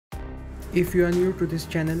If you are new to this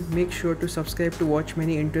channel, make sure to subscribe to watch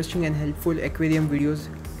many interesting and helpful aquarium videos,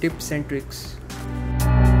 tips and tricks.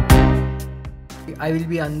 I will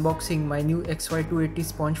be unboxing my new XY280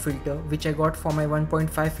 sponge filter which I got for my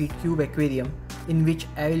 1.5 feet cube aquarium, in which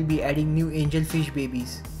I will be adding new angelfish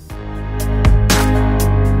babies.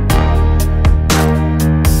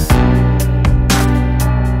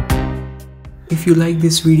 If you like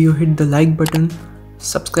this video, hit the like button,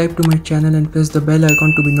 subscribe to my channel and press the bell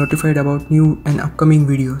icon to be notified about new and upcoming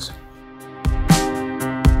videos.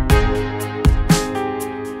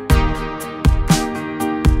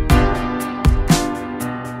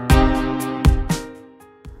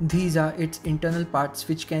 These are its internal parts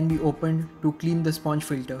which can be opened to clean the sponge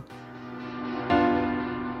filter.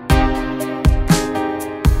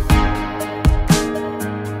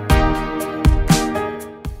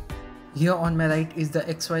 Here on my right is the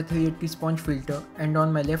XY380 sponge filter and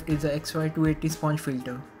on my left is the XY280 sponge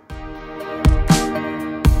filter.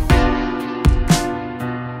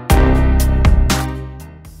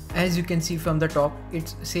 As you can see from the top,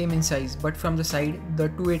 it's same in size, but from the side the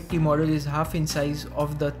 280 model is half in size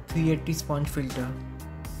of the 380 sponge filter.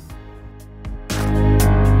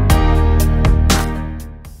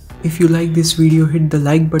 If you like this video, hit the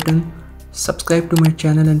like button, subscribe to my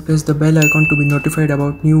channel and press the bell icon to be notified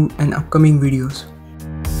about new and upcoming videos.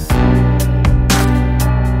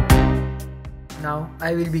 Now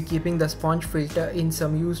I will be keeping the sponge filter in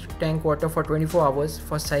some used tank water for 24 hours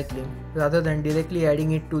for cycling rather than directly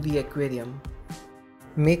adding it to the aquarium.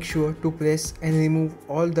 Make sure to press and remove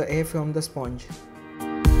all the air from the sponge.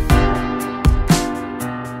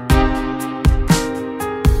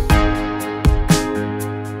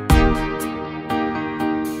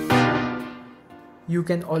 You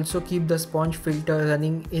can also keep the sponge filter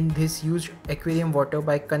running in this used aquarium water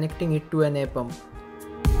by connecting it to an air pump.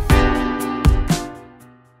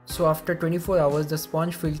 So after 24 hours, the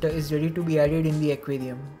sponge filter is ready to be added in the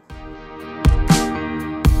aquarium.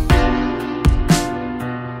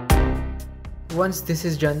 Once this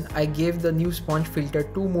is done, I gave the new sponge filter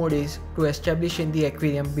 2 more days to establish in the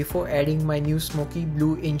aquarium before adding my new Smokey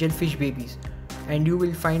blue angelfish babies, and you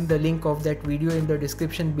will find the link of that video in the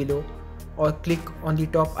description below or click on the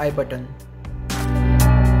top I button.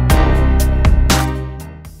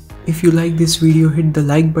 If you like this video, hit the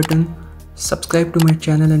like button, subscribe to my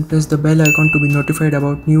channel and press the bell icon to be notified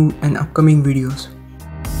about new and upcoming videos.